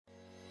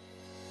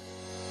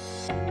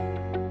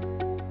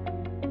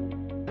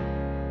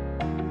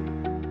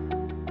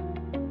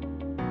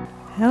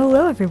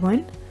Hello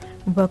everyone!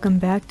 Welcome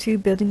back to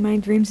Building My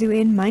Dream Zoo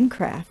in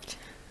Minecraft.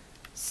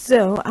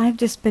 So, I've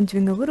just been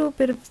doing a little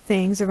bit of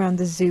things around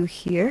the zoo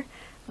here.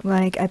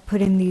 Like, I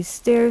put in these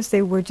stairs,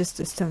 they were just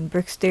the stone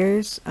brick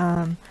stairs,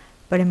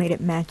 but I made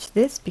it match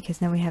this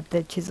because now we have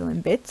the chisel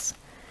and bits.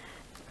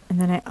 And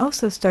then I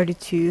also started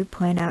to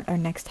plan out our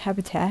next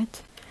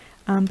habitat.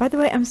 By the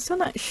way, I'm still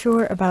not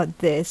sure about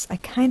this. I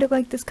kind of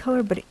like this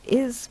color, but it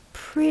is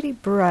pretty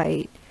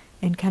bright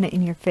and kind of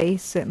in your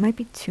face, so it might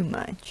be too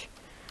much.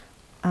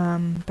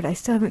 But I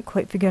still haven't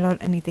quite figured out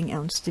anything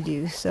else to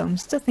do, so I'm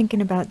still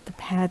thinking about the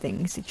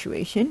pathing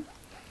situation.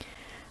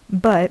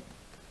 But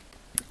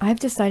I've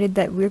decided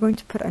that we're going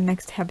to put our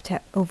next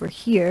habitat over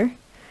here,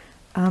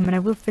 and I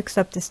will fix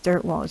up this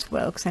dirt wall as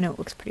well, because I know it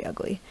looks pretty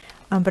ugly.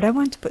 But I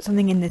wanted to put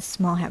something in this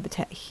small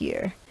habitat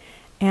here,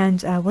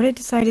 and what I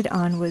decided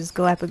on was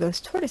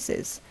Galapagos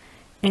Tortoises,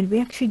 and we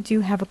actually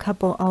do have a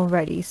couple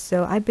already,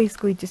 so I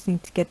basically just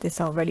need to get this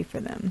all ready for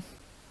them.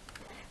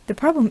 The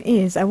problem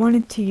is, I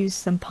wanted to use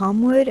some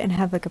palm wood and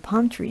have like a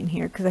palm tree in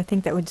here, because I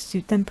think that would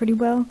suit them pretty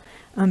well,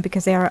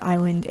 because they are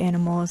island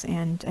animals,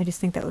 and I just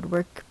think that would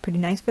work pretty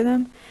nice for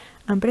them.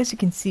 But as you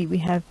can see, we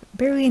have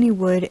barely any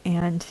wood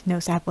and no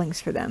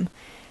saplings for them,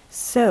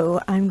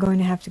 so I'm going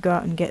to have to go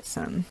out and get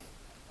some.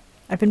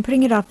 I've been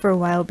putting it off for a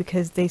while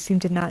because they seem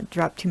to not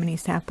drop too many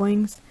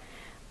saplings,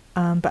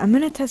 but I'm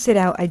going to test it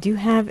out. I do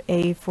have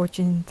a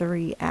Fortune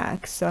 3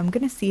 axe, so I'm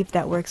going to see if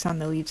that works on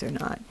the leaves or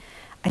not.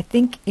 I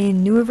think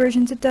in newer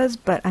versions it does,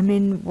 but I'm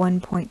in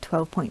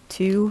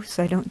 1.12.2,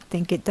 so I don't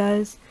think it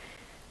does.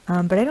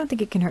 But I don't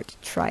think it can hurt to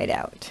try it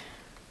out.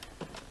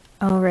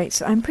 Alright,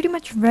 so I'm pretty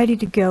much ready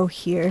to go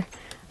here.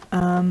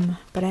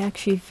 But I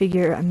actually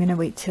figure I'm gonna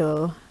wait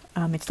till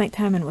it's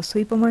nighttime and we'll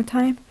sleep one more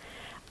time.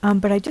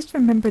 But I just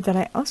remembered that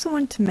I also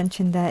wanted to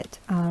mention that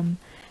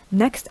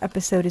next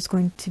episode is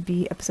going to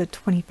be episode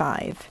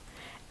 25.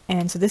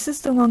 And so this is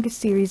the longest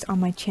series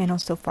on my channel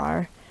so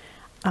far.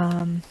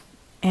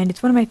 And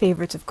it's one of my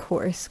favorites, of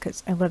course,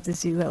 because I love the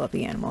zoo, I love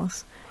the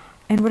animals.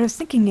 And what I was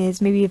thinking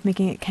is maybe of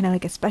making it kind of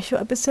like a special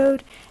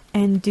episode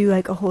and do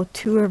like a whole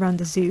tour around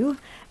the zoo,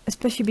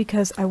 especially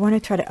because I want to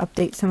try to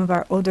update some of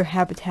our older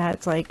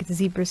habitats, like the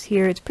zebras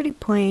here. It's pretty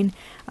plain.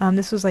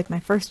 This was like my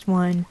first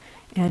one,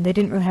 and they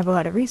didn't really have a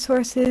lot of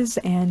resources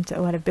and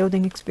a lot of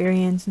building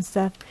experience and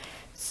stuff.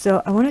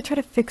 So I want to try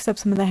to fix up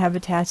some of the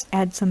habitats,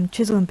 add some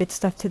chisel and bit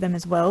stuff to them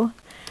as well.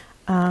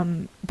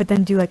 But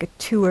then do like a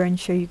tour and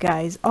show you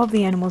guys all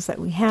the animals that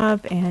we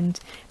have, and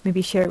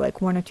maybe share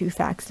like 1 or 2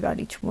 facts about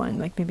each one,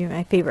 like maybe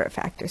my favorite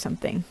fact or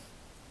something.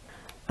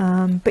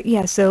 But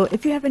yeah, so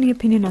if you have any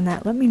opinion on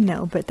that, let me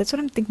know, but that's what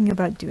I'm thinking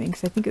about doing,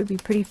 because I think it would be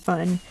pretty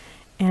fun,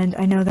 and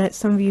I know that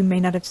some of you may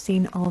not have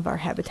seen all of our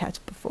habitats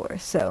before,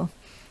 so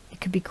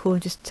it could be cool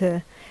just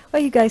to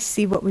let you guys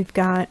see what we've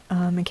got,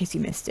 in case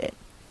you missed it.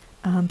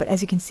 But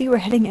as you can see, we're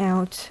heading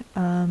out.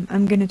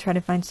 I'm gonna try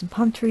to find some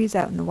palm trees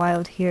out in the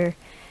wild here.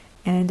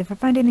 And if I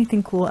find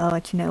anything cool, I'll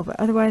let you know, but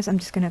otherwise I'm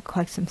just gonna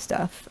collect some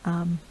stuff,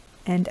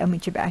 and I'll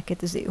meet you back at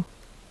the zoo.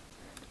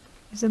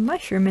 There's a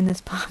mushroom in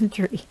this palm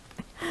tree.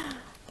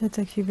 That's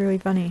actually really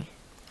funny.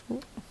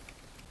 Ooh.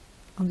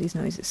 All these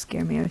noises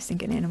scare me. I was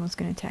thinking an animal's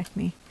gonna attack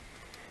me.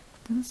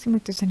 Doesn't seem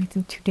like there's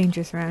anything too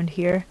dangerous around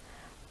here.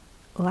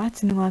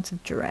 Lots and lots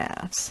of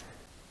giraffes.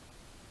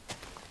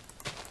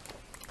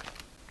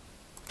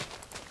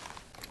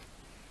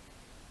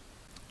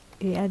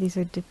 Yeah, these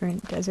are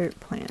different desert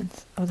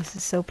plants. Oh, this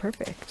is so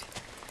perfect.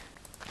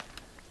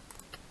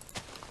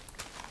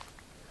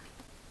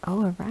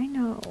 Oh, a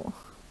rhino.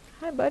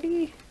 Hi,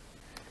 buddy.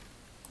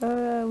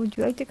 Would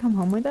you like to come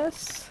home with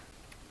us?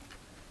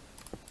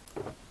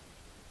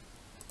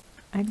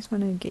 I just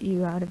want to get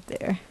you out of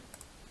there.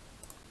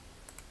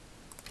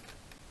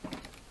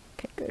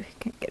 Okay, good.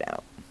 Can't get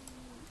out.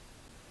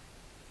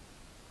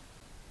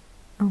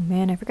 Oh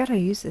man, I forgot how to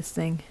use this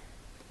thing.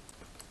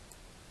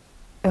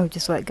 Oh,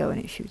 just let go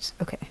and it shoots.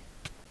 Okay.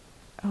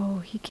 Oh,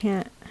 he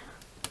can't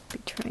be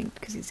trained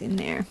because he's in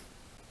there.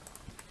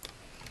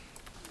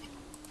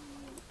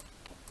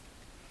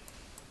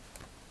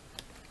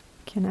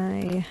 Can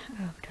I...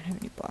 Oh, we don't have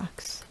any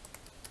blocks.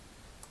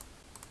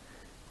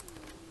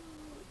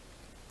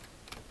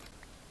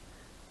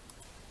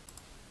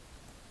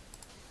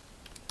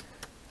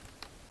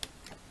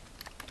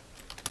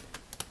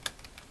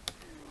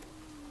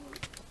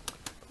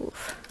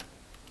 Oof.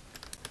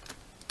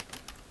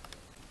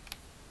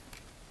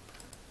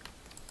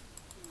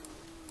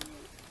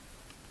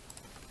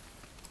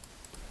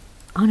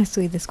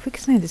 Honestly, this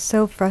quicksand is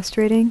so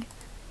frustrating,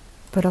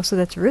 but also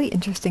that's really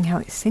interesting how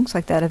it sinks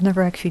like that. I've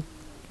never actually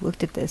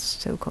looked at this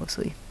so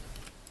closely.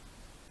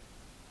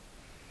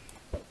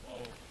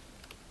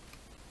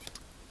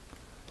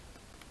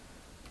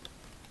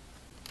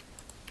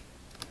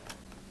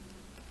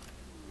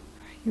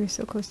 You were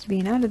so close to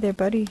being out of there,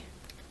 buddy.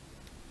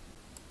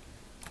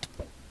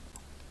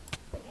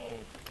 Oh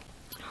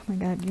my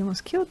god, you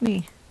almost killed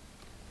me.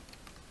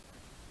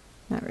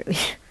 Not really.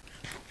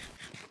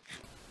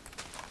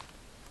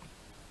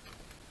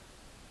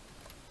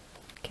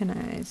 Can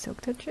I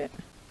silk touch it?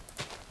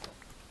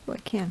 Oh, I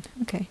can.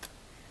 Okay.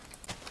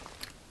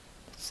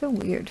 So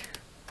weird.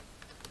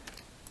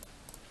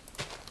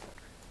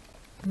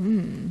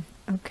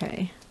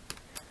 Okay.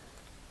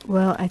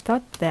 Well, I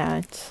thought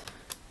that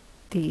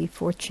the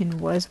fortune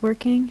was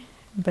working,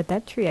 but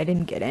that tree I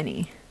didn't get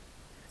any.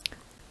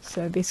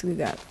 So I basically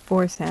got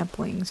 4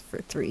 saplings for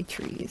 3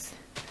 trees.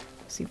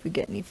 Let's see if we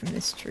get any from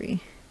this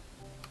tree.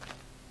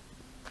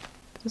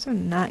 Those are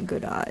not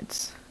good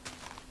odds.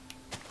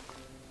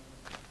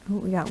 Oh,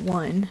 we got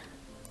 1.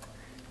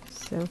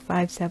 So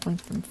 5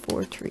 saplings from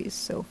 4 trees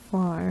so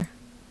far.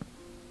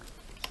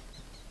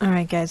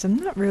 Alright guys, I'm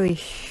not really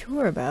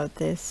sure about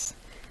this.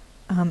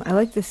 I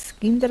like the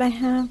scheme that I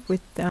have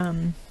with,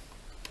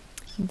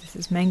 this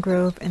is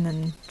mangrove and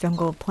then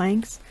jungle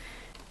planks,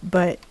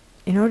 but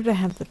in order to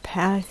have the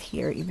path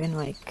here even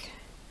like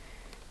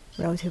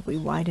relatively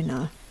wide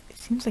enough, it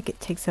seems like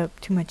it takes up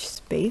too much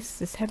space.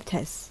 This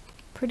habitat is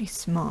pretty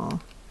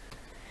small.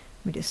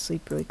 Let me just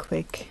sleep really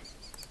quick.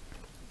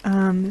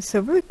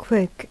 So really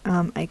quick,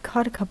 I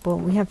caught a couple.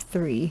 We have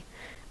 3.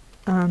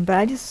 But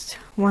I just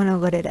want to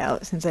let it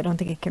out since I don't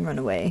think it can run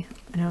away.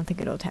 And I don't think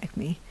it'll attack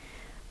me.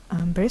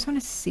 But I just want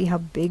to see how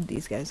big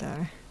these guys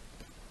are.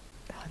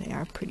 Oh, they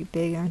are pretty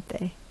big, aren't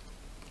they?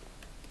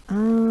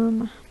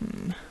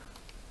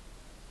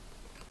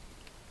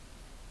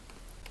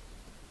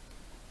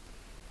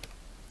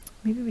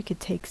 Maybe we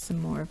could take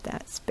some more of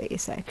that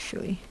space,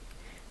 actually.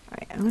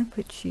 Alright, I'm going to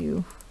put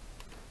you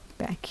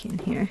back in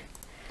here.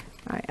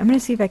 Alright, I'm going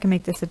to see if I can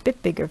make this a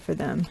bit bigger for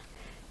them.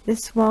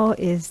 This wall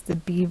is the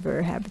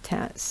beaver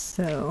habitat,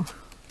 so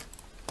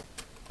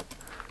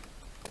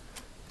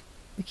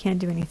we can't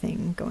do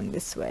anything going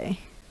this way.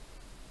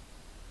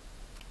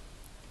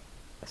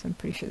 So I'm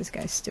pretty sure this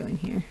guy's still in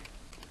here.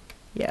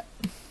 Yep.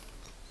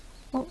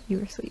 Oh, you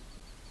were asleep.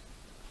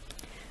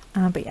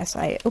 But yes,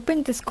 I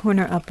opened this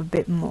corner up a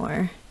bit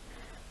more.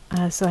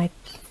 So I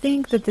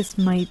think that this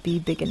might be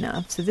big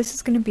enough. So this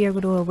is going to be our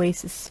little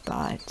oasis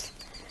spot.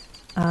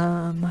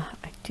 I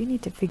do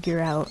need to figure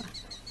out,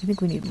 I think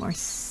we need more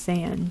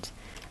sand.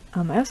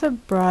 I also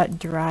brought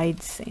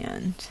dried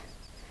sand.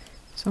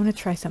 So I want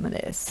to try some of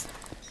this.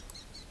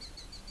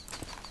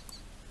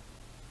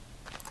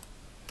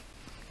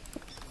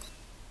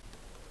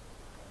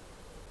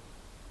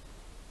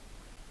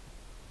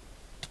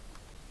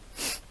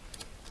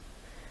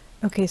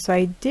 Okay, so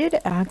I did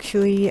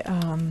actually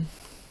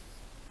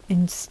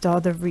install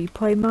the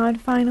replay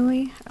mod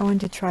finally. I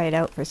wanted to try it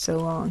out for so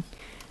long.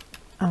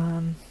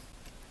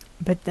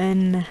 But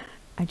then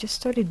I just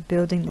started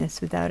building this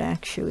without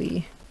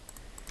actually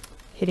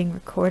hitting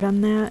record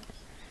on that.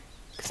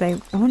 Because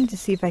I wanted to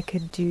see if I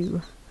could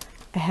do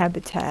a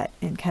habitat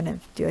and kind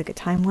of do like a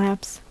time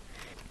lapse.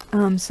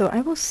 So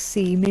I will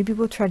see. Maybe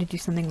we'll try to do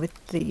something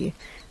with the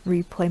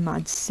replay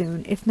mod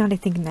soon. If not, I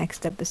think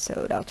next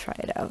episode I'll try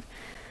it out.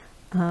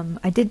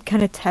 I did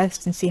kind of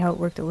test and see how it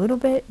worked a little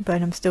bit,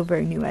 but I'm still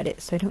very new at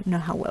it, so I don't know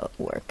how well it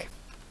will work.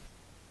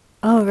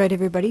 Alright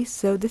everybody,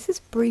 so this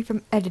is Bree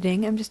from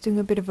editing. I'm just doing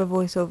a bit of a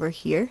voiceover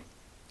here.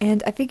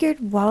 And I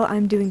figured while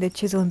I'm doing the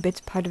chisel and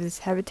bits part of this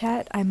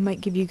habitat, I might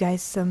give you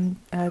guys some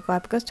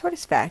Galapagos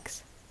tortoise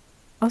facts.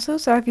 Also,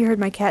 sorry if you heard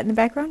my cat in the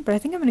background, but I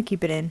think I'm going to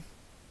keep it in.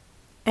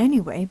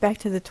 Anyway, back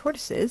to the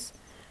tortoises.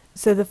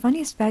 So the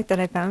funniest fact that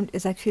I found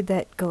is actually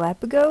that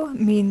Galapagos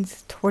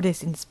means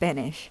tortoise in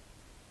Spanish.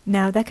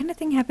 Now, that kind of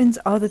thing happens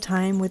all the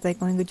time with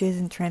like languages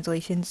and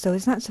translations, so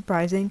it's not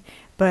surprising,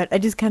 but I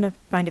just kind of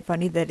find it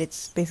funny that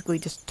it's basically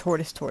just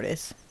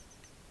tortoise.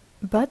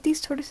 But these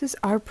tortoises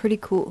are pretty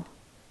cool.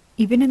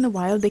 Even in the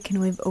wild, they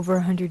can live over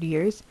 100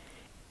 years,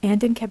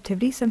 and in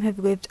captivity, some have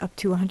lived up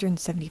to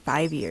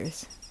 175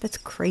 years. That's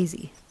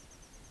crazy.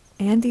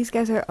 And these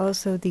guys are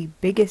also the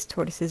biggest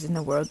tortoises in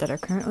the world that are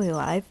currently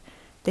alive.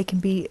 They can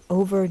be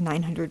over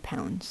 900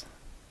 pounds.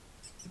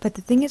 But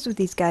the thing is with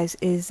these guys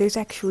is there's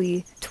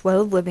actually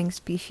 12 living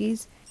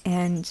species,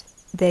 and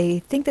they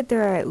think that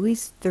there are at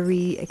least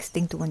 3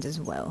 extinct ones as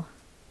well.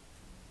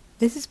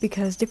 This is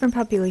because different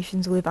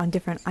populations live on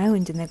different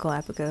islands in the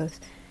Galapagos,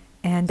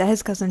 and that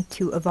has caused them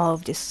to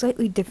evolve just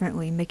slightly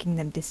differently, making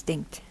them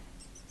distinct.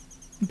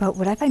 But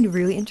what I find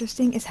really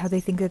interesting is how they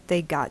think that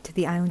they got to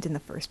the island in the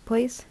first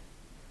place.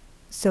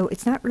 So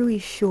it's not really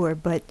sure,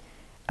 but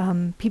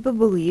people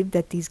believe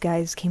that these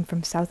guys came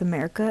from South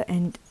America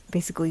and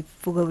basically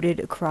floated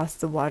across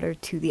the water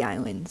to the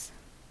islands.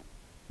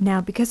 Now,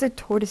 because they're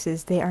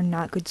tortoises, they are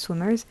not good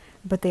swimmers,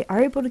 but they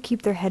are able to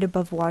keep their head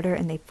above water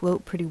and they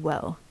float pretty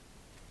well.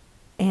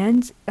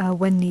 And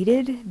when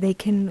needed, they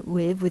can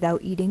live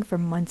without eating for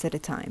months at a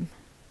time.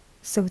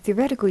 So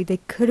theoretically, they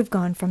could have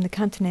gone from the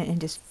continent and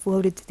just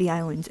floated to the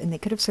islands, and they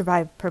could have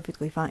survived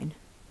perfectly fine.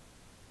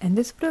 And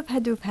this would have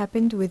had to have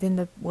happened within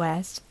the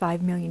last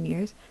 5 million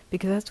years,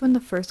 because that's when the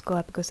first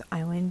Galapagos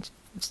Island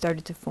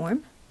started to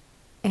form.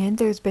 And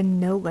there's been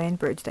no land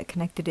bridge that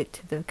connected it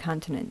to the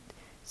continent,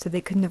 so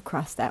they couldn't have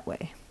crossed that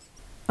way.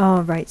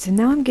 Alright, so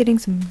now I'm getting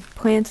some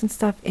plants and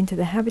stuff into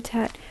the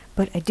habitat,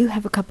 but I do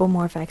have a couple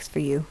more facts for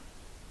you.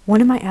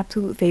 One of my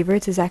absolute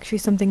favorites is actually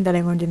something that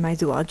I learned in my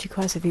zoology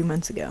class a few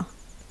months ago.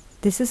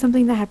 This is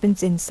something that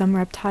happens in some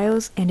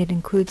reptiles, and it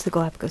includes the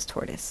Galapagos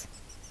tortoise.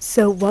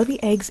 So while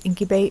the eggs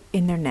incubate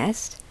in their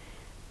nest,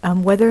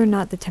 whether or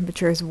not the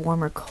temperature is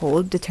warm or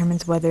cold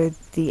determines whether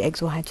the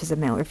eggs will hatch as a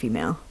male or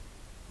female.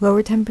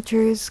 Lower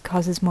temperatures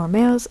causes more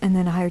males, and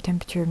then a higher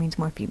temperature means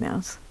more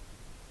females.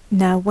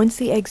 Now, once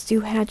the eggs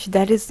do hatch,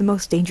 that is the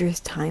most dangerous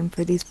time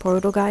for these poor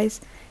little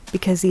guys,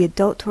 because the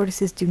adult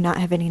tortoises do not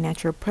have any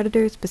natural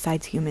predators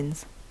besides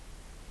humans.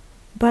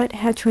 But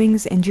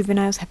hatchlings and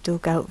juveniles have to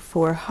look out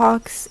for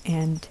hawks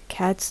and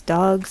cats,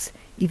 dogs,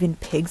 even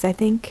pigs, I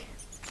think.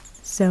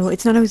 So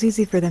it's not always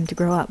easy for them to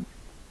grow up.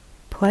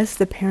 Plus,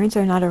 the parents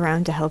are not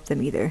around to help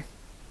them either.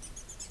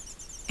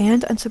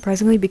 And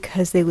unsurprisingly,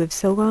 because they live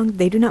so long,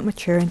 they do not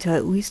mature until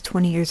at least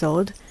 20 years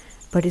old,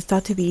 but it's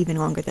thought to be even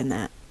longer than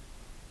that.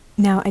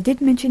 Now, I did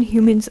mention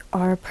humans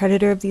are a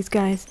predator of these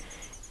guys,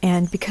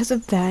 and because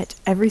of that,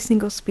 every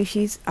single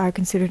species are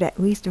considered at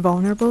least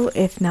vulnerable,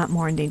 if not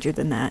more endangered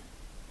than that.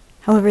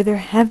 However, there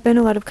have been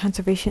a lot of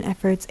conservation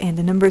efforts, and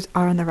the numbers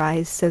are on the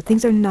rise, so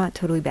things are not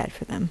totally bad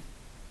for them.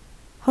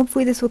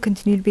 Hopefully this will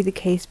continue to be the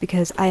case,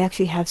 because I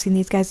actually have seen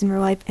these guys in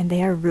real life, and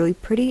they are really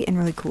pretty and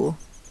really cool.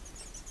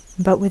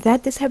 But with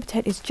that, this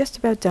habitat is just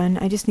about done.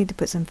 I just need to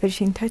put some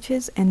finishing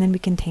touches, and then we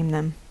can tame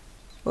them.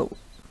 Whoa.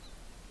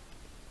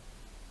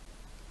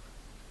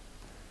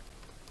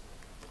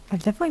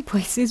 I've definitely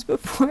placed these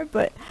before,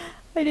 but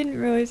I didn't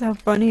realize how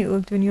funny it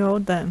looked when you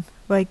hold them.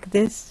 Like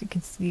this, you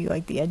can see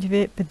like the edge of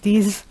it, but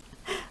these,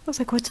 I was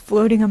like, what's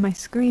floating on my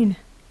screen?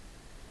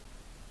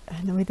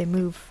 And the way they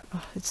move,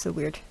 oh, it's so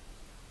weird.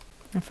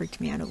 That freaked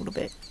me out a little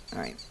bit.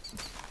 Alright.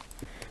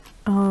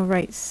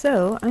 Alright,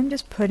 so I'm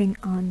just putting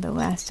on the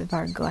last of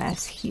our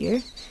glass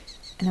here,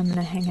 and I'm going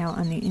to hang out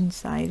on the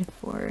inside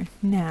for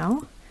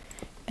now,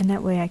 and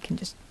that way I can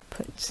just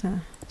put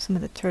some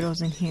of the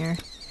turtles in here.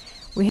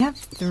 We have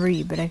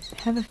 3, but I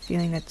have a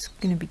feeling that's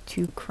going to be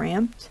too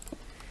cramped,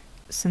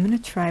 so I'm going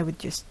to try with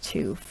just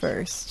 2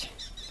 first.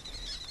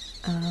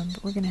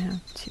 But we're going to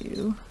have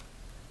to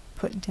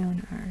put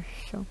down our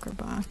shulker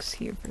box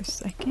here for a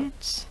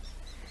second.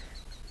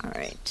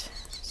 Alright.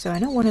 So I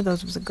know one of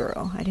those was a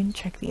girl. I didn't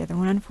check the other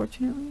one,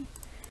 unfortunately.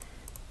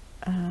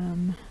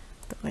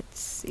 But let's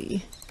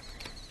see.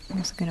 I'm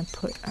also going to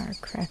put our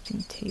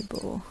crafting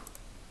table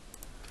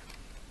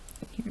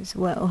here as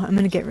well. I'm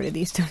going to get rid of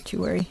these, don't you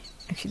worry.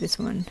 Actually, this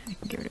one I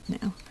can get rid of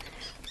now.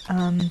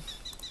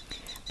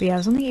 But yeah, I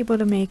was only able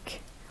to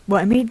make...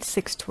 Well, I made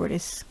 6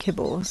 tortoise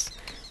kibbles.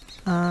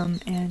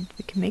 And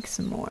we can make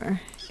some more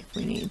if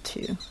we need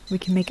to. We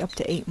can make up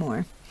to 8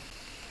 more.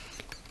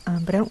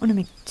 But I don't want to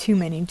make too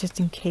many, just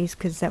in case,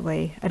 because that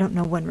way I don't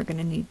know when we're going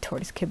to need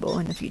tortoise kibble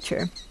in the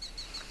future.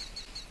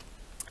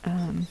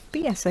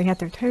 But yeah, so I got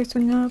their tire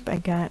swing up, I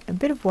got a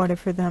bit of water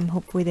for them,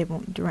 hopefully they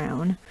won't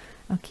drown.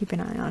 I'll keep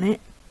an eye on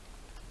it.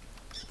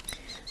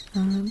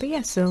 But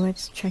yeah, so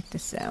let's check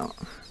this out.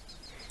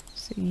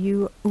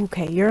 So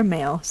okay, you're a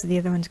male, so the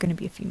other one's going to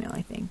be a female,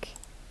 I think.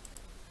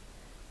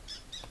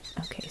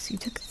 Okay, so you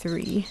took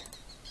 3.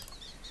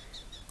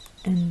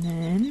 And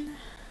then...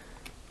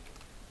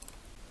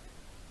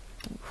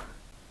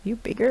 You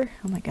bigger?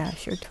 Oh my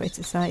gosh, you're twice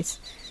the size.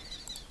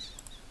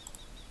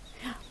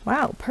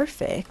 Wow,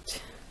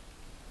 perfect.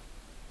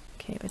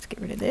 Okay, let's get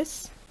rid of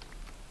this.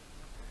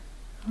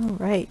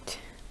 Alright.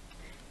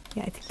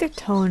 Yeah, I think they're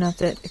tall enough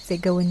that if they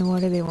go in the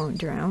water they won't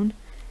drown.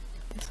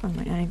 This one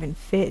might not even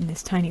fit in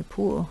this tiny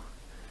pool.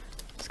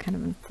 It's kind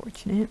of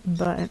unfortunate,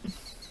 but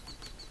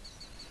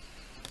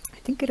I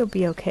think it'll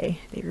be okay.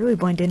 They really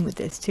blend in with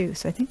this too,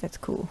 so I think that's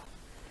cool.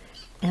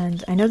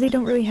 And I know they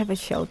don't really have a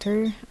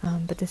shelter,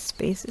 but this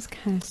space is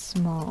kind of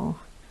small.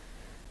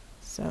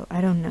 So I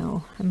don't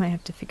know. I might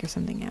have to figure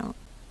something out.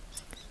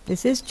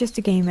 This is just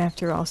a game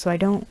after all, so I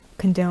don't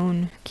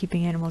condone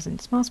keeping animals in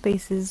small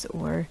spaces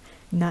or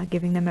not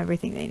giving them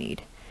everything they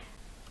need.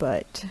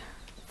 But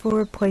for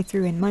a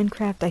playthrough in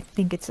Minecraft, I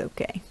think it's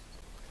okay.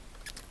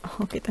 Oh,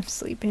 look at them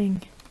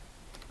sleeping.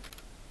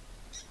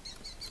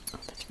 Oh,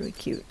 that's really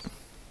cute.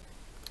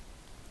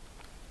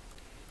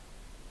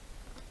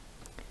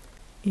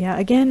 Yeah,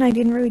 again, I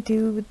didn't really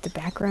do the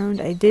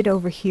background. I did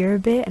over here a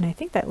bit, and I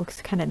think that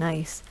looks kind of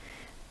nice.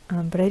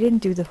 But I didn't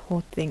do the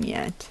whole thing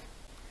yet.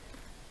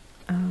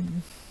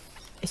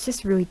 It's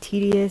just really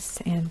tedious,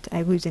 and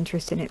I lose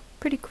interest in it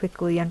pretty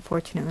quickly,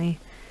 unfortunately.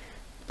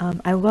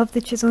 I love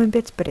the chiseling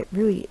bits, but it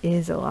really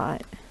is a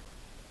lot.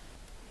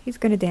 He's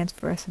gonna dance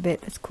for us a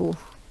bit. That's cool.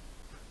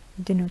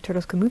 I didn't know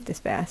turtles could move this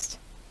fast.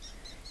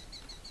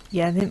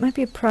 Yeah, there might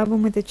be a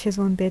problem with the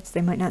chiseling bits.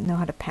 They might not know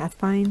how to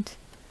pathfind.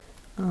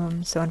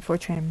 So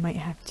unfortunately I might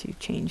have to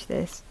change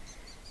this,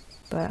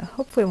 but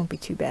hopefully it won't be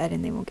too bad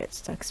and they won't get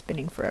stuck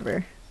spinning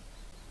forever,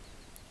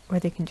 or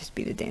they can just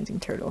be the dancing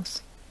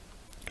turtles.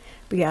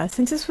 But yeah,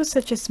 since this was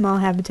such a small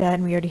habitat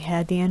and we already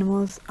had the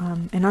animals,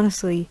 and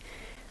honestly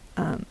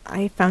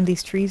I found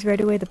these trees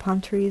right away, the palm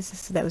trees,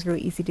 so that was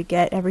really easy to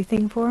get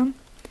everything for them.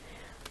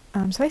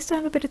 So I still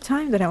have a bit of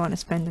time that I want to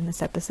spend in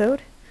this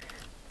episode,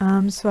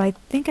 so I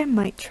think I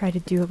might try to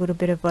do a little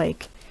bit of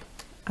like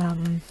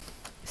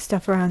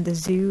stuff around the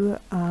zoo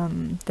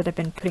that I've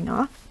been putting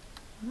off.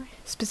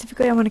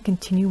 Specifically, I want to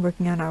continue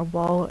working on our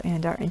wall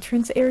and our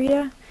entrance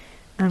area,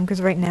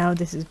 because right now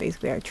this is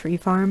basically our tree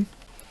farm.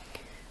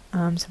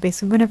 So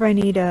basically whenever I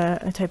need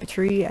a type of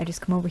tree, I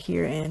just come over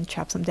here and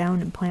chop some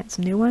down and plant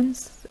some new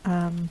ones.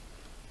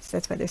 So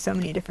that's why there's so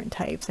many different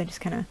types. I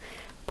just kind of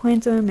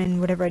plant them, and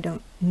whatever I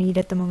don't need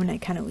at the moment I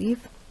kind of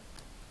leave.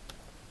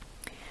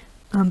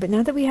 But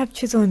now that we have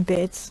chisel and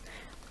bits,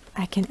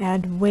 I can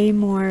add way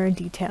more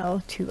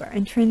detail to our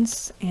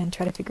entrance and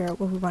try to figure out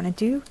what we want to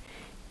do.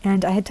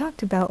 And I had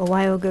talked about a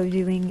while ago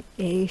doing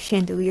a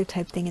chandelier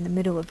type thing in the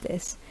middle of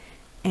this,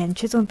 and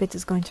chisel and bits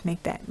is going to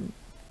make that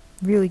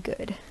really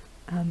good.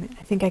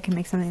 I think I can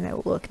make something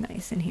that will look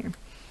nice in here.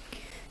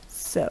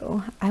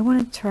 So I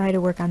want to try to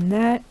work on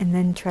that, and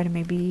then try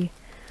to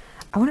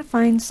I want to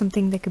find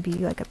something that could be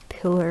like a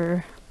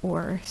pillar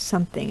or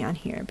something on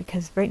here,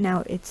 because right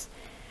now it's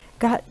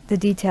got the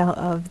detail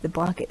of the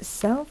block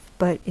itself,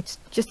 but it's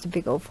just a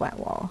big old flat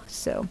wall.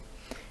 So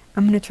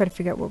I'm going to try to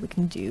figure out what we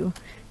can do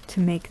to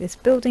make this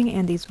building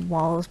and these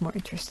walls more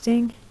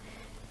interesting.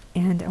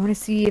 And I want to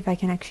see if I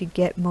can actually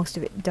get most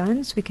of it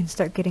done so we can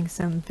start getting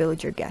some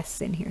villager guests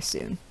in here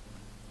soon.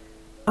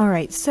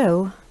 Alright,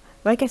 so,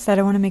 like I said,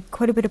 I want to make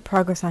quite a bit of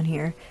progress on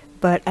here,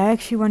 but I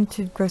actually wanted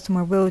to grow some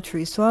more willow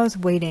trees, so while I was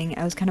waiting,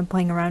 I was kind of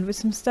playing around with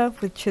some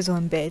stuff with chisel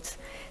and bits.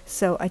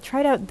 So I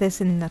tried out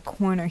this in the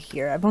corner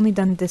here. I've only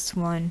done this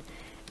one,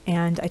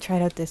 and I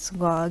tried out this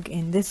log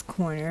in this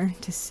corner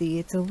to see.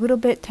 It's a little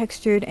bit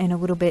textured and a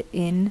little bit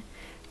in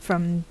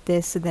from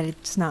this so that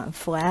it's not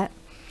flat.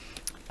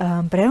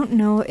 But I don't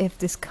know if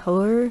this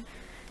color,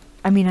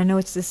 I mean, I know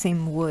it's the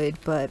same wood,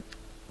 but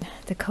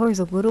the color's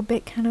a little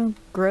bit kind of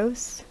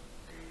gross.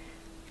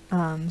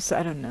 So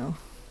I don't know.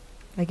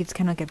 Like, it's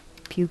kind of like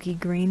a pukey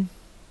green.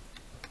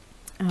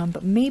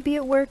 But maybe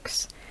it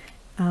works.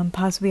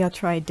 Possibly I'll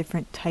try a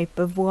different type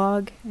of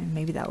log, and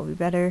maybe that will be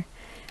better.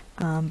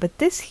 But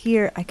this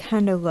here I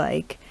kind of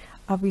like.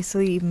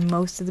 Obviously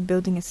most of the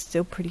building is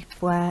still pretty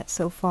flat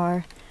so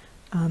far.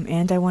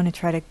 And I want to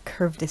try to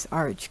curve this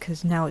arch,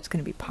 because now it's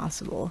going to be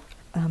possible.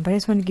 But I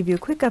just want to give you a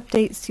quick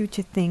update, see what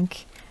you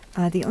think.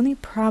 The only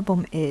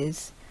problem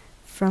is,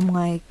 from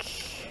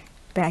like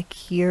back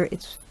here,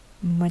 it's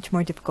much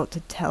more difficult to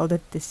tell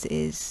that this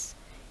is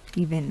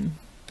even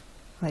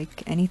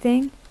like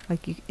anything.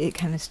 Like, it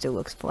kind of still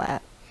looks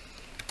flat.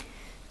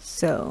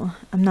 So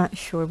I'm not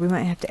sure. We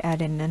might have to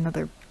add in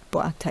another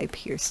block type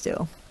here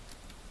still.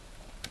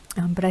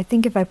 But I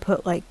think if I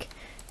put like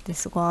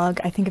this log,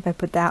 I think if I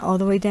put that all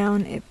the way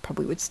down, it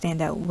probably would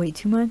stand out way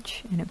too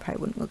much, and it probably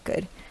wouldn't look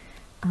good.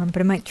 But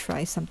I might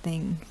try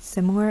something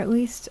similar at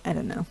least. I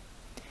don't know.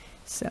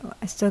 So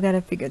I still gotta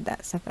figure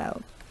that stuff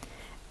out.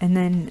 And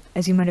then,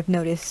 as you might have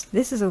noticed,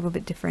 this is a little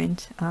bit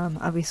different.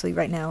 Obviously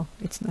right now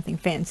it's nothing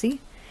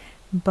fancy,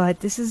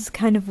 but this is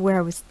kind of where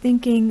I was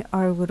thinking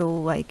our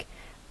little like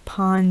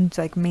pond,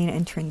 like main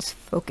entrance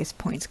focus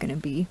point's gonna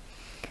be.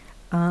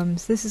 So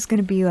this is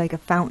gonna be like a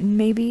fountain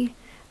maybe,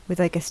 with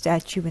like a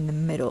statue in the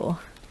middle.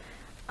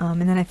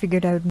 And then I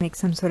figured I would make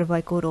some sort of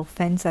like little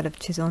fence out of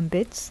chisel and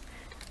bits,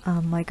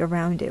 like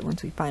around it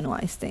once we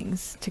finalize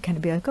things, to kind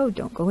of be like, oh,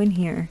 don't go in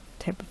here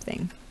type of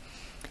thing.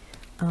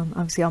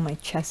 Obviously all my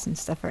chests and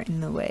stuff are in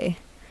the way,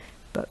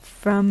 but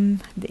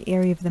from the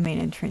area of the main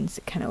entrance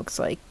it kind of looks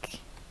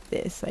like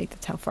this, like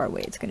that's how far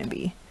away it's going to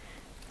be.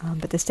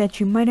 But the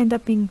statue might end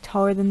up being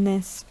taller than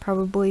this,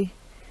 probably.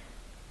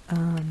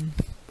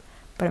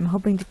 But I'm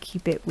hoping to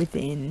keep it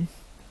within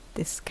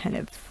this kind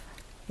of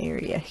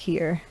area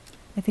here.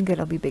 I think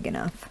it'll be big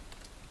enough.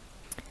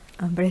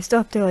 But I still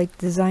have to like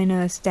design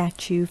a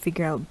statue,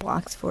 figure out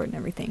blocks for it and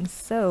everything,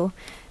 so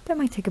that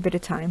might take a bit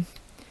of time.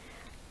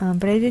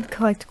 But I did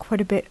collect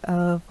quite a bit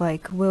of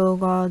like willow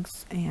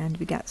logs, and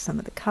we got some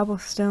of the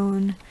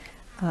cobblestone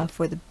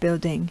for the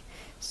building.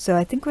 So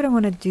I think what I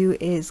want to do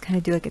is kind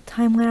of do like a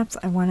time lapse.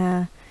 I want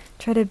to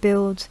try to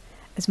build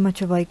as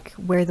much of like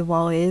where the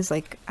wall is,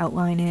 like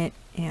outline it,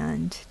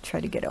 and try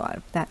to get a lot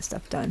of that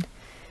stuff done.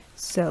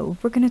 So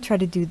we're going to try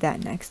to do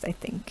that next, I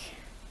think.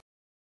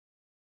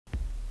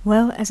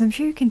 Well, as I'm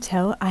sure you can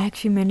tell, I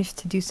actually managed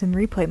to do some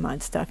replay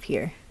mod stuff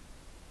here.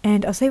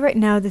 And I'll say right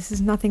now, this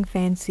is nothing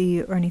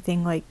fancy or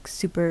anything like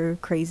super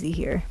crazy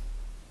here.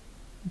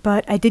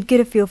 But I did get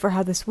a feel for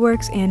how this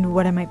works and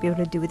what I might be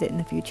able to do with it in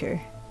the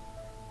future.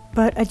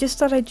 But I just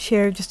thought I'd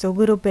share just a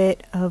little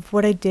bit of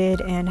what I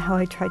did and how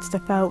I tried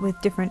stuff out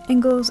with different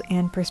angles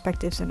and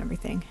perspectives and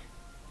everything.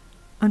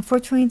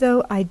 Unfortunately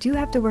though, I do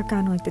have to work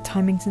on like the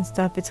timings and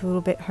stuff. It's a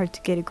little bit hard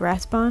to get a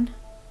grasp on.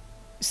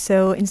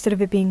 So instead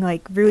of it being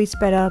like really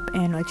sped up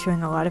and like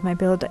showing a lot of my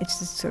build, it's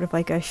just sort of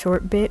like a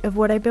short bit of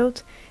what I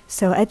built.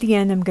 So at the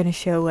end I'm going to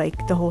show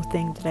like the whole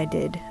thing that I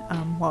did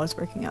while I was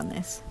working on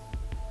this.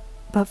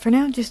 But for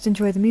now, just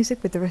enjoy the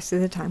music with the rest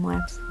of the time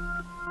lapse.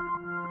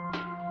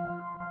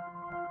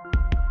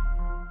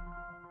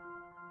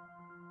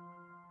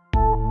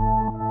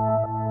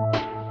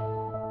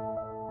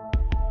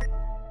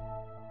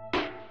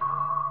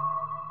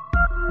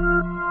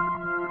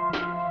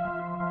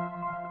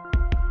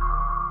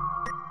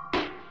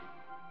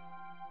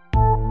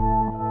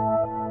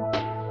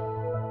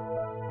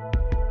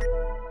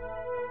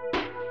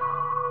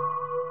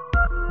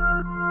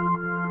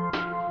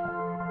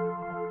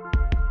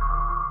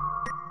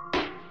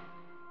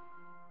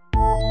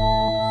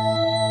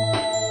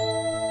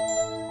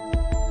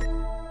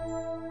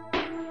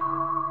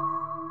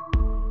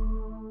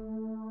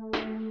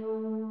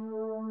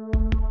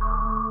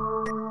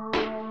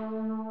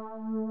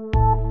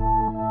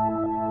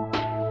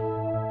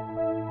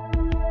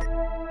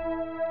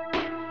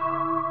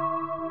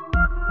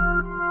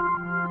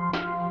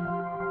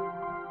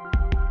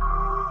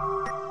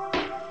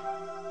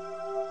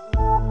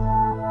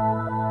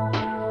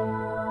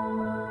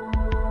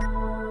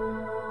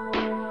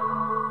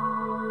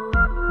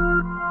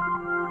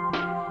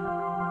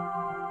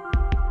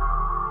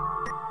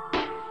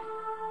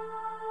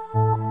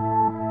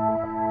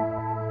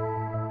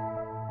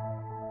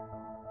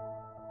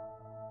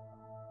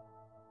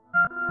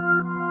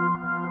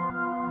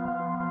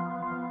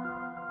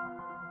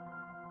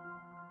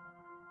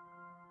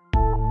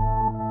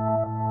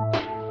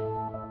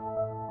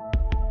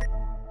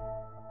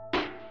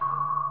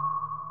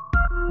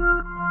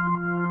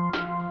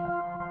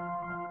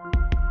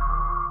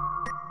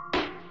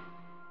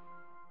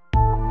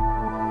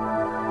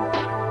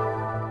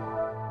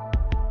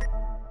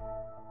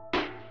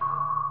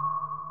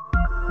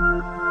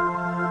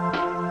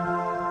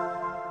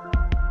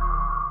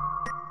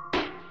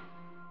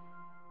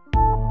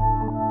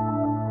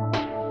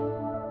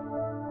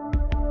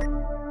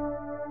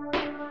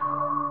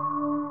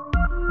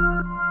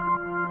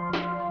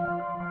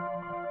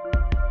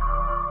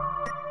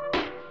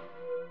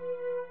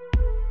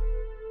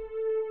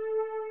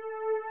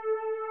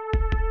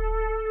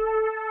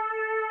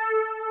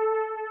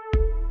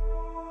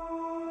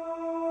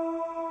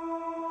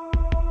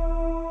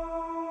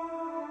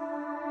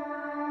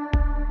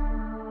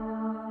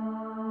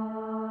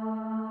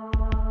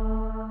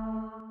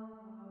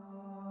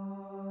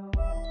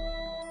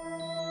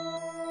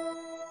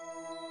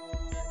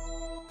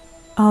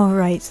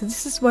 Alright, so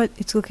this is what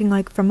it's looking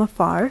like from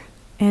afar.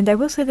 And I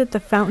will say that the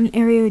fountain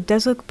area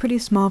does look pretty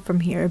small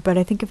from here, but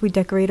I think if we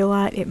decorate a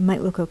lot, it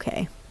might look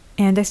okay.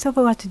 And I still have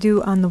a lot to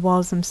do on the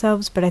walls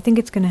themselves, but I think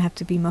it's going to have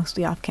to be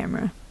mostly off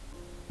camera.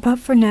 But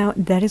for now,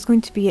 that is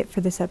going to be it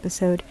for this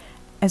episode.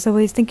 As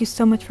always, thank you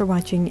so much for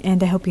watching,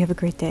 and I hope you have a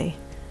great day.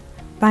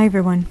 Bye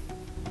everyone.